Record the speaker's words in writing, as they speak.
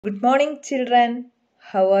Good morning, children.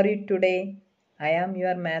 How are you today? I am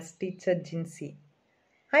your maths teacher, Jinsi.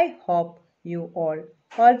 I hope you all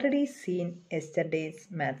already seen yesterday's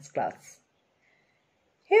maths class.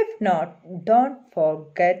 If not, don't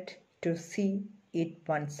forget to see it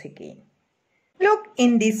once again. Look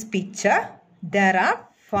in this picture. There are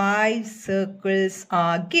 5 circles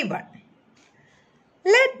are given.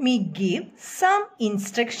 Let me give some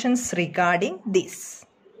instructions regarding this.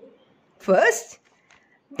 First,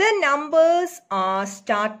 the numbers are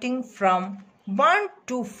starting from 1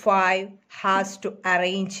 to 5 has to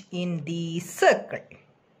arrange in the circle.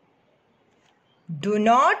 Do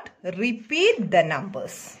not repeat the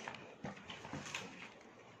numbers.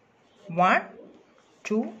 1,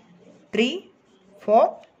 2, 3,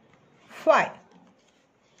 4, 5.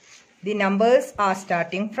 The numbers are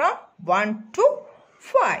starting from 1 to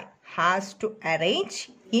 5 has to arrange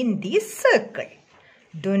in the circle.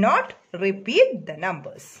 Do not repeat the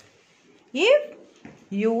numbers. If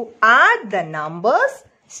you add the numbers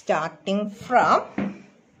starting from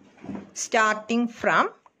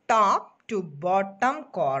top to bottom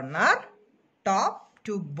corner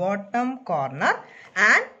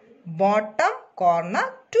and bottom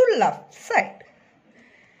corner to left side,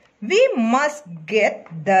 we must get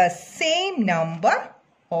the same number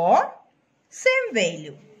or same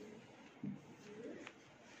value.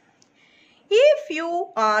 If you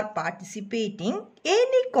are participating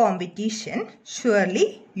any competition,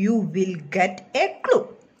 surely you will get a clue.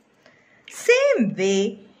 Same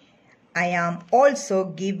way, I am also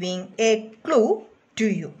giving a clue to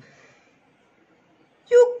you.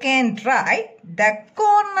 You can write the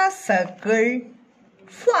corner circle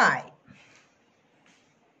 5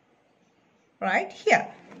 right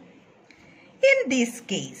here. In this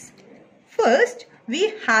case, first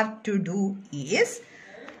we have to do is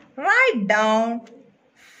write down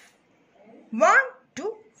 1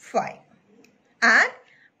 to 5 and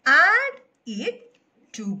add it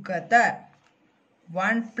together.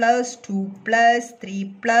 1 plus 2 plus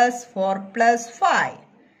 3 plus 4 plus 5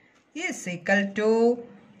 is equal to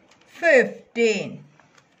 15.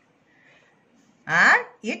 Add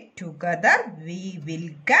it together, we will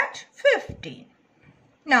get 15.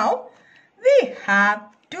 Now, we have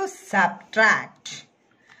to subtract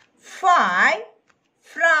 5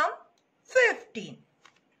 from 15.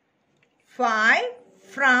 5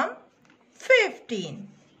 from 15.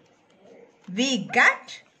 We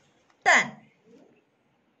get 10.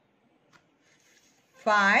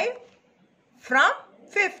 5 from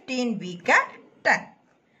 15 we get 10.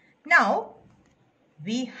 Now,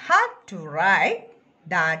 we have to write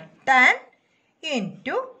that 10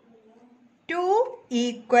 into 2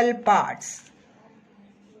 equal parts.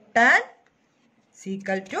 10 is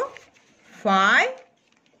equal to 5.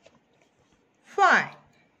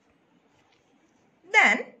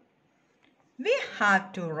 Then we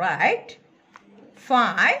have to write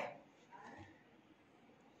 5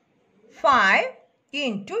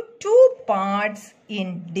 into 2 parts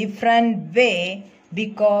in different way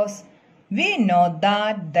because we know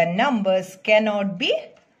that the numbers cannot be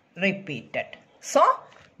repeated. So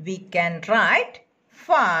we can write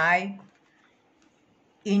 5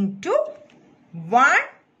 into 1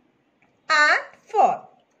 and 4.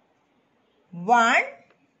 1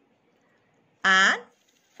 and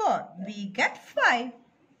 4. We get 5.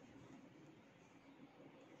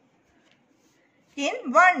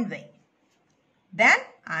 In one way. Then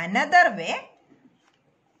another way,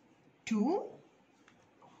 2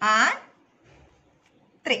 and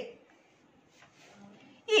 3.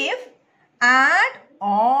 If add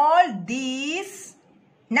all these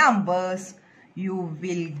numbers, you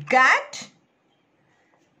will get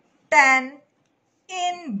 10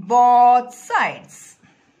 in both sides.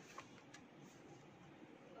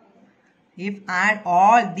 If add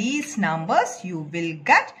all these numbers, you will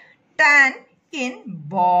get 10 in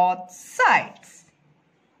both sides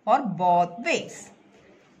or both ways.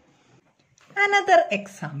 Another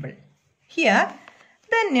example. Here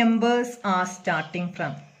the numbers are starting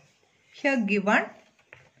from, here given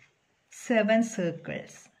 7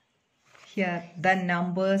 circles. Here the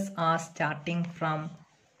numbers are starting from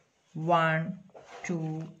 1,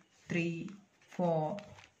 2, 3, 4,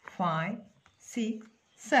 5, 6,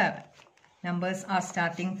 7. Numbers are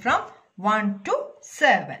starting from 1 to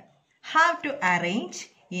 7. Have to arrange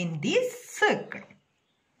in this circle.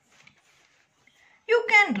 You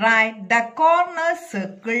can write the corner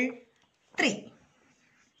circle 3.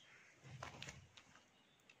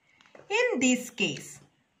 In this case,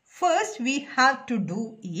 first we have to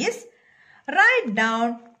do is write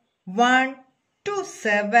down 1 to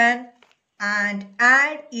 7 and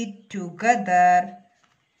add it together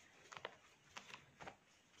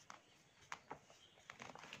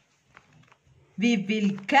we will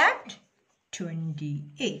get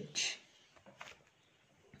 28.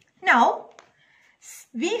 Now,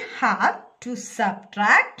 we have to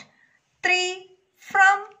subtract 3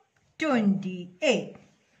 from 28.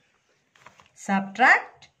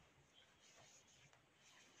 Subtract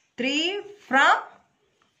 3 from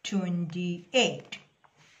 28.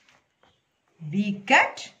 We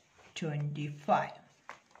get 25.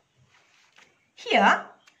 Here,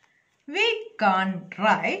 we can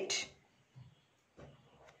write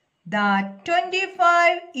the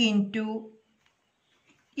 25 into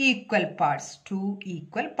equal parts, 2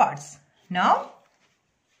 equal parts. Now,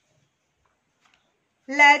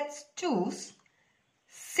 let's choose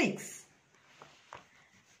 6.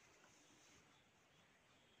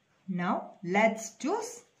 Now, let's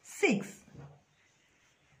choose 6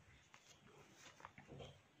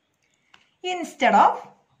 instead of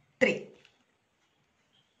 3.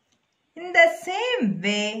 In the same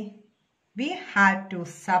way, we have to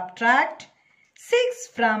subtract 6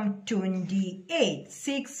 from 28.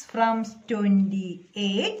 6 from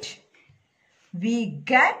 28, we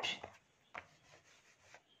get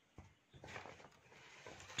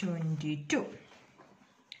 22.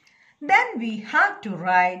 Then we have to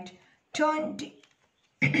write 22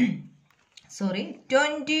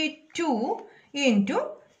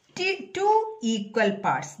 into 2 equal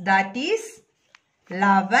parts. That is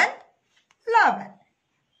 11.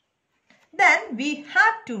 Then we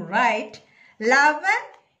have to write 11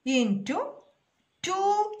 into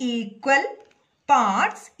 2 equal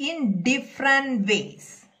parts in different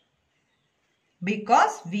ways.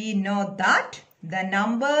 Because we know that the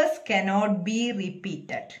numbers cannot be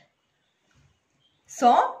repeated.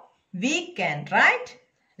 So, we can write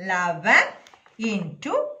 11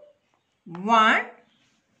 into 1,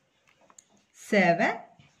 7,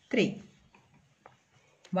 3.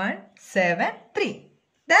 1, 7, 3.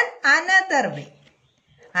 Then another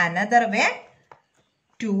way,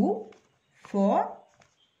 2, 4,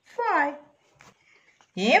 5.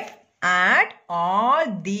 If add all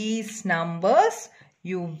these numbers,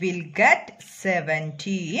 you will get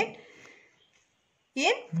 17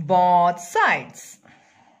 in both sides.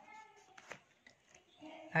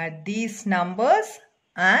 Add these numbers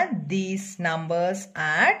and these numbers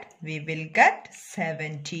add, we will get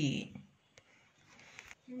 17.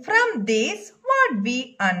 From this, what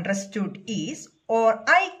we understood is, or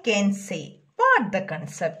I can say what the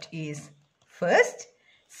concept is. First,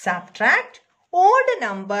 subtract odd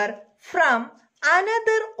number from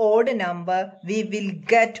another odd number, we will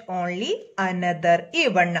get only another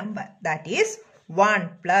even number. That is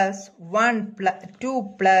 1 plus 1 plus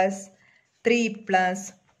 2 plus 3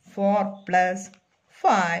 plus 4 plus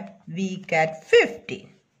 5, we get 15.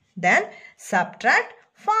 Then subtract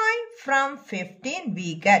 5 from 15,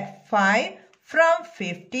 we get 5. From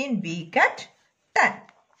 15, we get 10.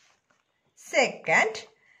 Second,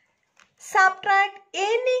 subtract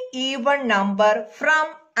any even number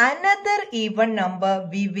from another even number,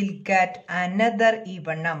 we will get another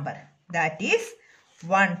even number. That is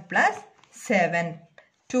 1 plus 7,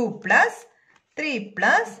 2 plus 3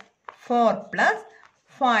 plus 4 plus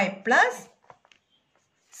 5 plus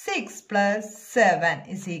 6 plus 7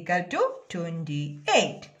 is equal to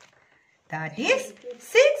 28. That is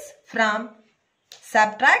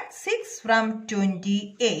subtract 6 from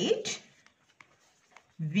 28,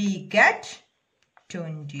 we get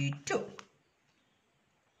 22.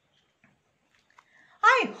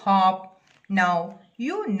 I hope now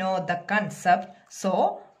you know the concept,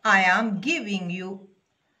 so I am giving you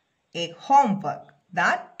a homework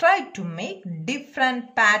that try to make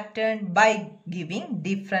different pattern by giving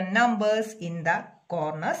different numbers in the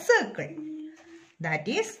corner circle. That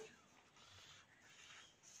is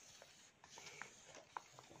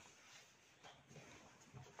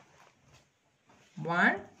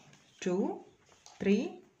 1, 2,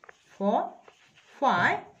 3, 4,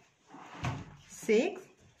 5, 6,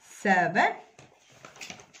 7,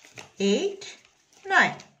 8,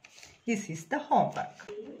 9. This is the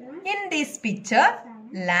homework. In this picture,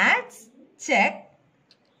 let's check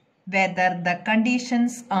whether the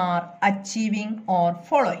conditions are achieving or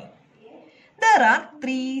following. There are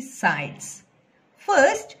 3 sides.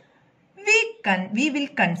 First, we will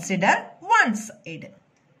consider one side.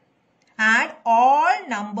 Add all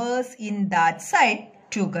numbers in that side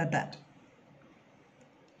together.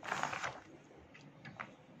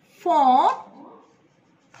 4,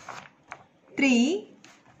 3,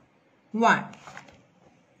 1,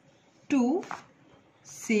 2,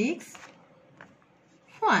 6,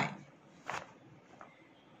 5.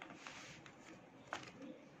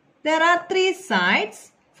 There are 3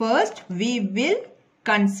 sides. First, we will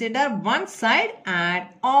consider one side, add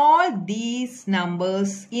all these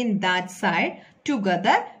numbers in that side.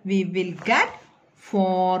 Together we will get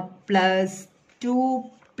 4 plus 2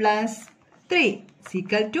 plus 3 is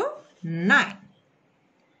equal to 9.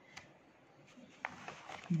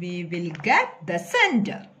 We will get the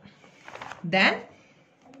center. Then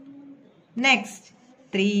next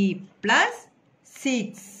 3 plus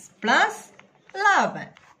 6 plus 11.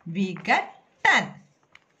 We get 10.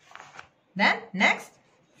 Then next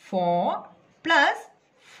 4 plus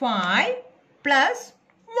 5 plus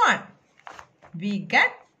 1. We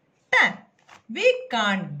get 10. We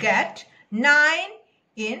can't get 9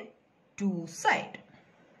 in two sides.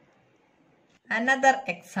 Another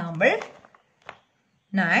example.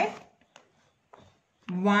 9.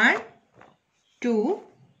 1, 2,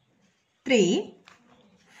 3,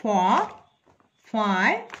 4,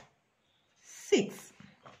 5, 6.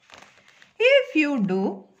 If you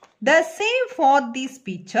do the same for this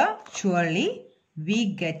picture, surely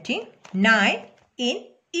we getting 9 in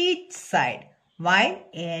each side while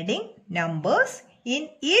adding numbers in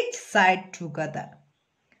each side together.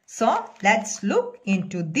 So let's look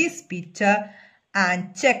into this picture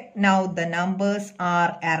and check now the numbers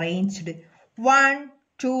are arranged 1,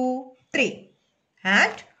 2, 3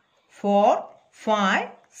 and 4, 5,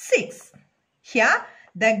 6. Here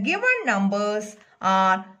the given numbers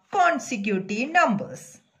are consecutive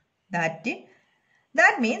numbers. That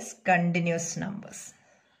means continuous numbers.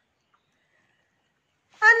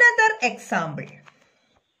 Another example.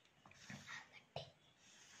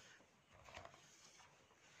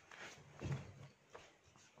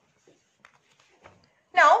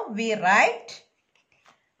 Now we write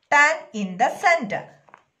 10 in the center.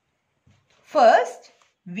 First,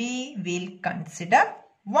 we will consider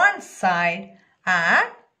one side and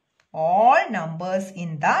all numbers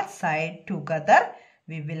in that side together.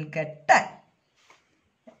 We will get 10.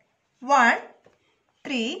 1,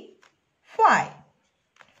 3, 5,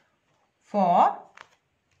 4,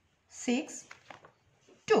 6,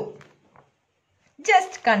 2.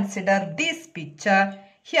 Just consider this picture.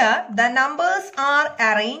 Here the numbers are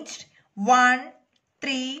arranged 1,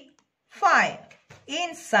 3, 5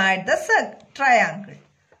 inside the triangle.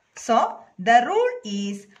 So the rule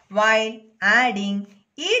is while adding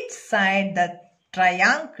each side the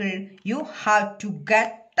triangle you have to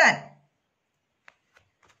get 10.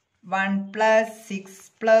 1 plus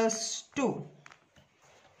 6 plus 2.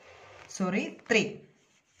 3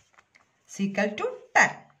 is equal to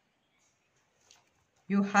 10.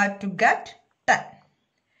 You have to get 10.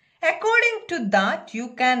 According to that, you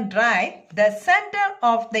can write the center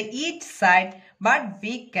of the each side, but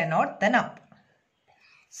we cannot the number.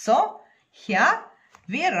 So, here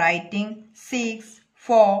we are writing 6,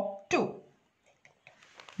 4, 2.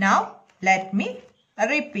 Now, let me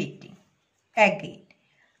repeat again.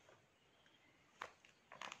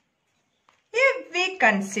 If we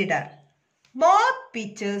consider both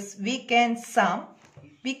pictures, we can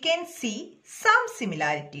see some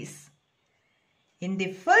similarities. In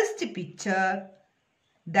the first picture,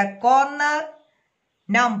 the corner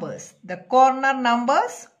numbers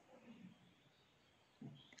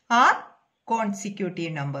are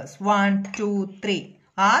consecutive numbers. 1, 2, 3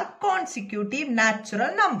 are consecutive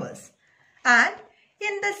natural numbers. And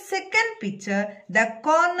in the second picture, the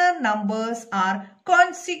corner numbers are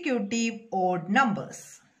consecutive odd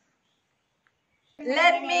numbers.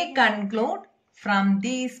 Let me conclude from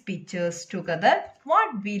these pictures together.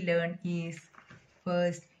 What we learn is,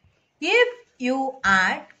 first, if you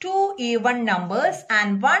add two even numbers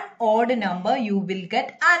and one odd number, you will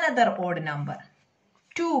get another odd number.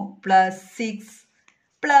 2 plus 6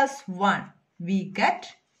 plus 1, we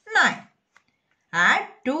get 9. Add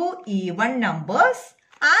two even numbers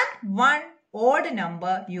and one odd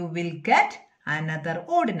number, you will get another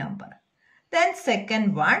odd number. Then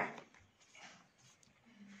second one,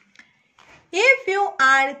 if you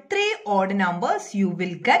add three odd numbers, you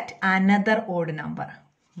will get another odd number.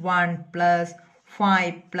 1 plus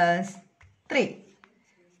 5 plus 3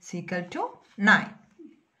 is equal to 9.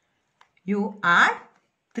 You add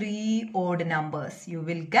three odd numbers, you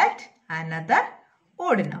will get another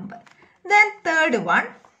odd number. Then third one,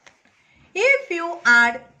 if you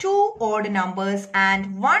add two odd numbers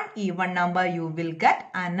and one even number, you will get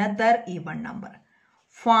another even number.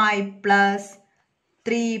 5 plus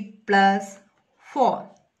 3 plus 4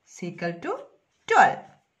 is equal to 12.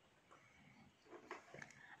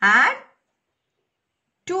 Add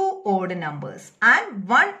two odd numbers and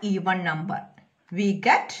one even number, we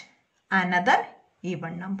get another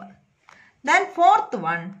even number. Then fourth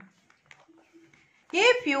one,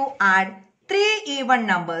 if you add three even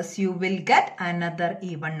numbers, you will get another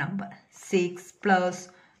even number. 6 plus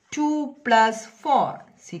 2 plus 4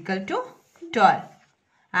 is equal to 12.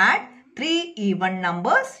 Add 3 even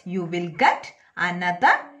numbers, you will get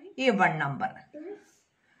another even number.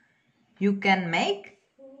 You can make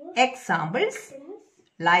examples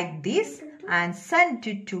like this and send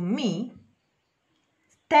it to me.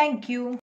 Thank you.